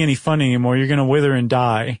not getting any funding anymore. You're going to wither and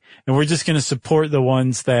die. And we're just going to support the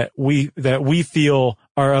ones that we feel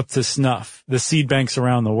are up to snuff, the seed banks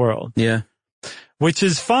around the world. Yeah. Which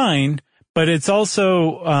is fine. But it's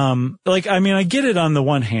also, I get it on the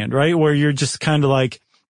one hand, right? Where you're just kind of like,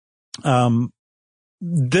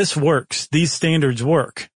 this works. These standards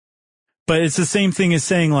work. But it's the same thing as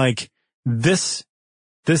saying like, this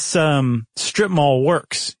strip mall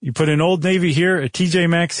works. You put an Old Navy here, a TJ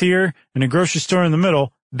Maxx here, and a grocery store in the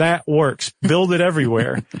middle. That works. Build it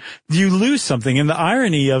everywhere. You lose something. And the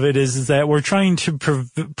irony of it is that we're trying to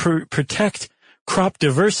protect crop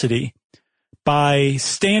diversity by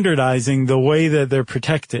standardizing the way that they're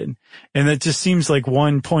protected. And that just seems like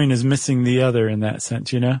one point is missing the other in that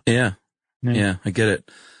sense, Yeah, I get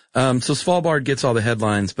it. So Svalbard gets all the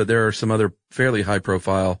headlines, but there are some other fairly high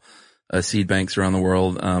profile seed banks around the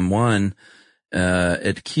world. One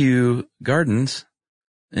at Kew Gardens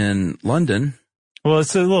in London. Well,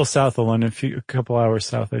 it's a little south of London, a couple hours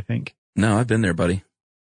south, I think. No, I've been there, buddy.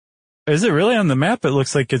 Is it really? On the map, it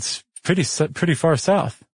looks like it's pretty far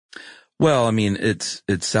south. Well, I mean, it's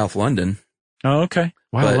South London. Oh, okay.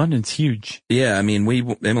 Wow, but London's huge. Yeah, I mean,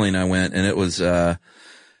 Emily and I went, and it was the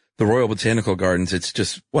Royal Botanical Gardens. It's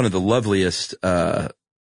just one of the loveliest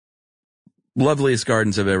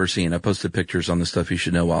gardens I've ever seen. I posted pictures on the Stuff You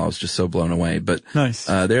Should Know while I was just so blown away. But nice.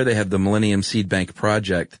 There they have the Millennium Seed Bank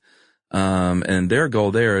Project, and their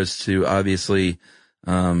goal there is to obviously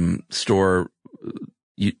store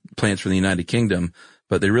plants from the United Kingdom,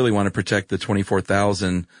 but they really want to protect the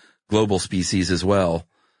 24,000 global species as well.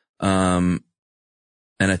 And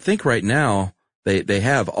I think right now they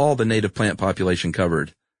have all the native plant population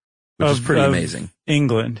covered, which is pretty amazing.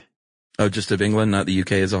 England. Oh, just of England, not the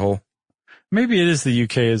UK as a whole? Maybe it is the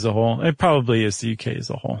UK as a whole. It probably is the UK as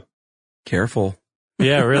a whole. Careful.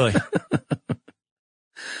 Yeah, really.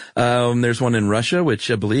 There's one in Russia, which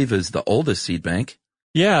I believe is the oldest seed bank.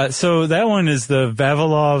 Yeah, so that one is the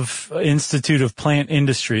Vavilov Institute of Plant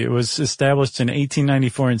Industry. It was established in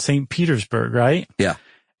 1894 in St. Petersburg, right? Yeah.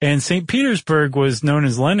 And St. Petersburg was known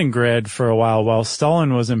as Leningrad for a while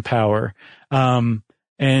Stalin was in power.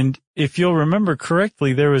 And if you'll remember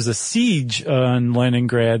correctly, there was a siege on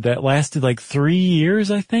Leningrad that lasted like 3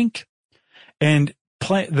 years, I think. And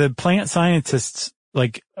the plant scientists,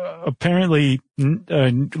 apparently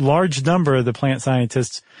a large number of the plant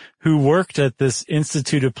scientists who worked at this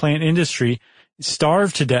Institute of Plant Industry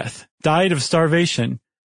starved to death, died of starvation,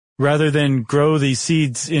 rather than grow these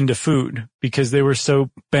seeds into food because they were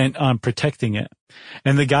so bent on protecting it.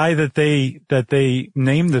 And the guy that they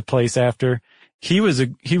named the place after, he was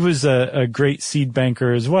a great seed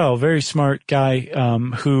banker as well, very smart guy,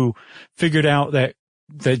 who figured out that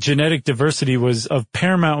genetic diversity was of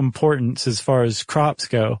paramount importance as far as crops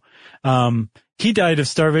go. he died of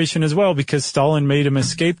starvation as well because Stalin made him a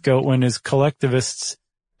scapegoat when his collectivists'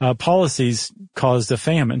 policies caused a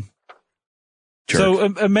famine. Jerk. So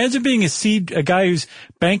imagine being a guy who's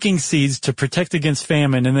banking seeds to protect against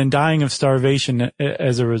famine and then dying of starvation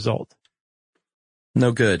as a result.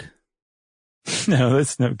 No good. No,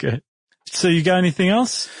 that's no good. So you got anything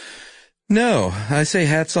else? No, I say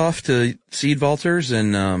hats off to seed vaulters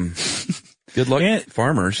and good luck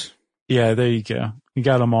farmers. Yeah, there you go. You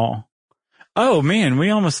got them all. Oh man, we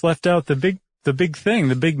almost left out the big thing,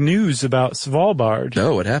 the big news about Svalbard.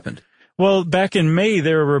 Oh, what happened? Well, back in May,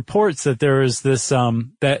 there were reports that there was this,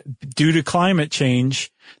 that due to climate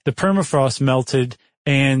change, the permafrost melted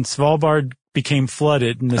and Svalbard became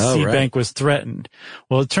flooded and the seed bank was threatened.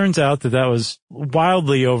 Well, it turns out that was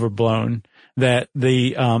wildly overblown, that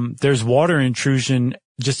there's water intrusion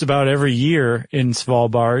just about every year in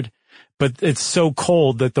Svalbard, but it's so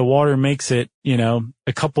cold that the water makes it,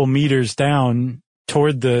 a couple meters down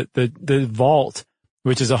toward the vault,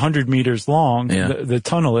 which is 100 meters long, the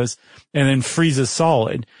tunnel is, and then freezes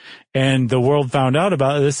solid. And the world found out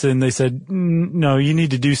about this and they said, no, you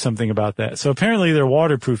need to do something about that. So apparently they're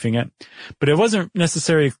waterproofing it, but it wasn't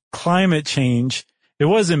necessarily climate change. It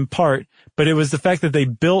was in part, but it was the fact that they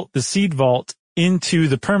built the seed vault into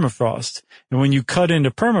the permafrost. And when you cut into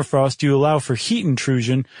permafrost, you allow for heat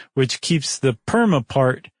intrusion, which keeps the perma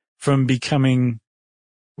part from being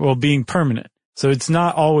permanent. So it's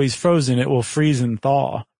not always frozen. It will freeze and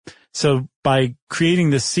thaw. So by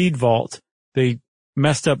creating the seed vault, they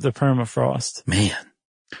messed up the permafrost. Man.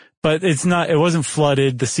 But it wasn't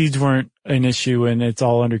flooded. The seeds weren't an issue and it's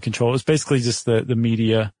all under control. It was basically just the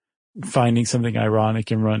media finding something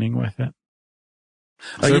ironic and running with it.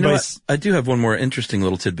 So you know what? I do have one more interesting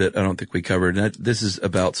little tidbit I don't think we covered. And this is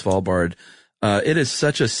about Svalbard. It is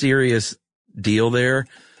such a serious deal there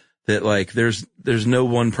that there's no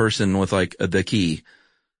one person with the key.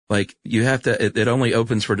 You have to, it only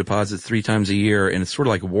opens for deposits 3 times a year and it's sort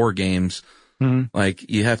of like war games. Mm-hmm.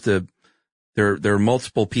 You have to, there are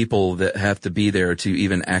multiple people that have to be there to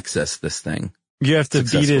even access this thing. You have to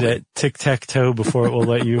beat it at tic-tac-toe before it will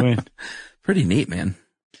let you in. Pretty neat, man.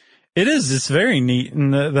 It is. It's very neat.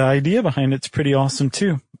 And the idea behind it's pretty awesome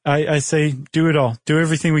too. I say do it all. Do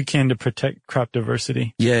everything we can to protect crop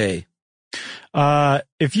diversity. Yay.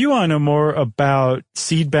 If you want to know more about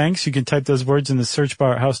seed banks, you can type those words in the search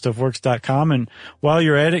bar at howstuffworks.com. And while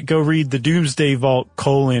you're at it, go read the Doomsday Vault: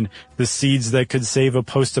 the seeds that could save a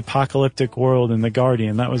post-apocalyptic world in The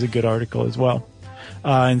Guardian. That was a good article as well.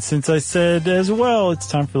 And since I said as well, it's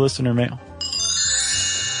time for listener mail.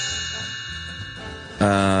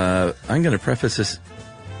 I'm going to preface this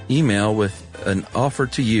email with an offer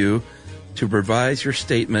to you to revise your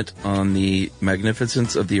statement on the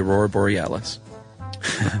magnificence of the Aurora Borealis.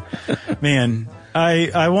 Man,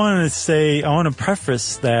 I want to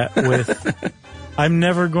preface that with, I'm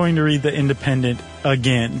never going to read The Independent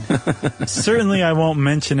again. Certainly I won't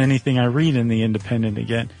mention anything I read in The Independent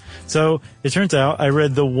again. So it turns out I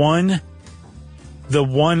read the one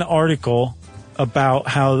article about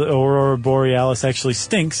how the Aurora Borealis actually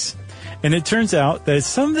stinks. And it turns out that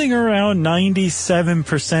something around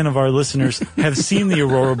 97% of our listeners have seen the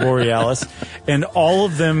Aurora Borealis, and all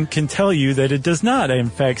of them can tell you that it does not,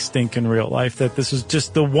 in fact, stink in real life, that this was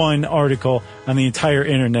just the one article on the entire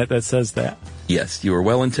internet that says that. Yes, you were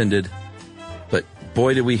well intended, but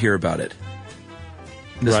boy, did we hear about it.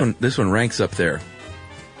 This one ranks up there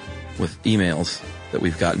with emails that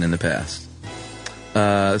we've gotten in the past.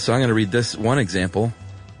 So I'm going to read this one example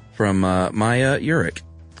from Maya Urich.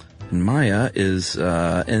 And Maya is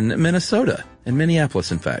in Minnesota, in Minneapolis,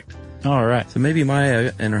 in fact. All right. So maybe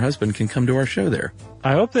Maya and her husband can come to our show there.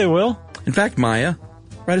 I hope they will. In fact, Maya,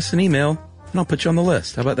 write us an email, and I'll put you on the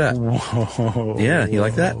list. How about that? Whoa. Yeah, you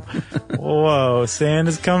like that? Whoa,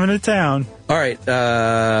 Santa's coming to town. All right.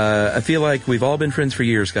 I feel like we've all been friends for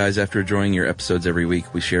years, guys, after enjoying your episodes every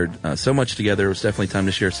week. We shared so much together. It was definitely time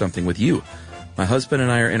to share something with you. My husband and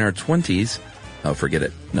I are in our 20s. Oh, forget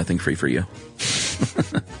it. Nothing free for you.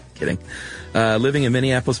 Kidding. Living in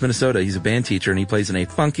Minneapolis, Minnesota. He's a band teacher, and he plays in a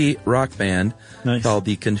funky rock band called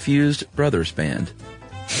the Confused Brothers Band.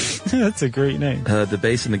 That's a great name. The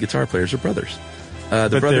bass and the guitar players are brothers. But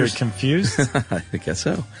they're confused? I guess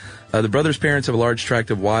so. The brothers' parents have a large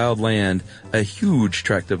tract of wild land, a huge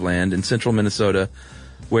tract of land in central Minnesota,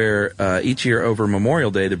 where each year over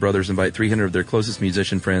Memorial Day, the brothers invite 300 of their closest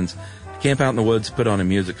musician friends to camp out in the woods, put on a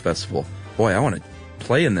music festival. Boy, I want to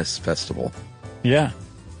play in this festival. Yeah.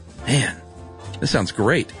 Man, this sounds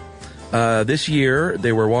great. This year,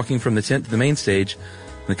 they were walking from the tent to the main stage,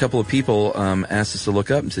 and a couple of people asked us to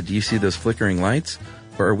look up and said, "Do you see those flickering lights?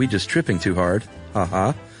 Or are we just tripping too hard?" Ha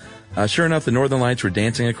ha. Sure enough, the northern lights were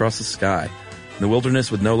dancing across the sky. In the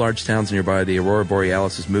wilderness with no large towns nearby, the aurora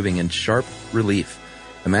borealis was moving in sharp relief.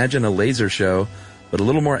 Imagine a laser show, but a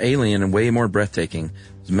little more alien and way more breathtaking.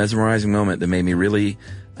 It was a mesmerizing moment that made me really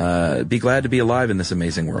be glad to be alive in this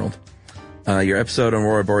amazing world. Your episode on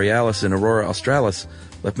Aurora Borealis and Aurora Australis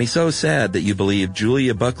left me so sad that you believe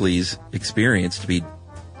Julia Buckley's experience to be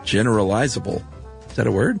generalizable. Is that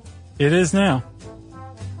a word? It is now.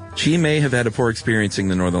 She may have had a poor experiencing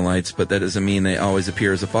the northern lights, but that doesn't mean they always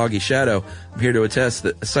appear as a foggy shadow. I'm here to attest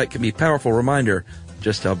that a sight can be a powerful reminder of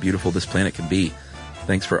just how beautiful this planet can be.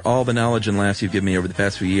 Thanks for all the knowledge and laughs you've given me over the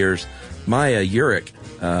past few years. Maya Urich.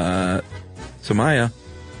 So Maya,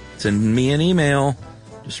 send me an email.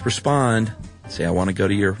 Just respond. Say, I want to go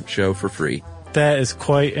to your show for free. That is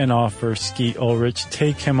quite an offer, Skeet Ulrich.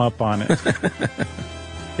 Take him up on it.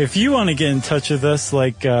 If you want to get in touch with us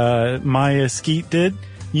like Maya Skeet did,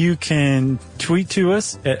 you can tweet to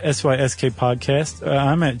us at SYSK Podcast.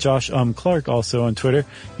 I'm at Josh Clark also on Twitter.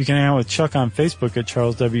 You can hang out with Chuck on Facebook at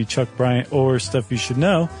Charles W. Chuck Bryant or Stuff You Should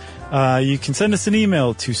Know. You can send us an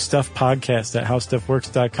email to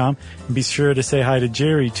stuffpodcast@howstuffworks.com. And be sure to say hi to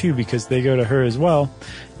Jerry, too, because they go to her as well.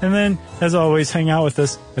 And then, as always, hang out with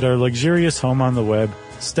us at our luxurious home on the web,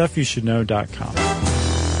 stuffyoushouldknow.com.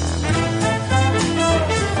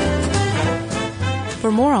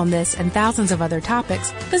 For more on this and thousands of other topics,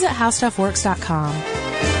 visit howstuffworks.com.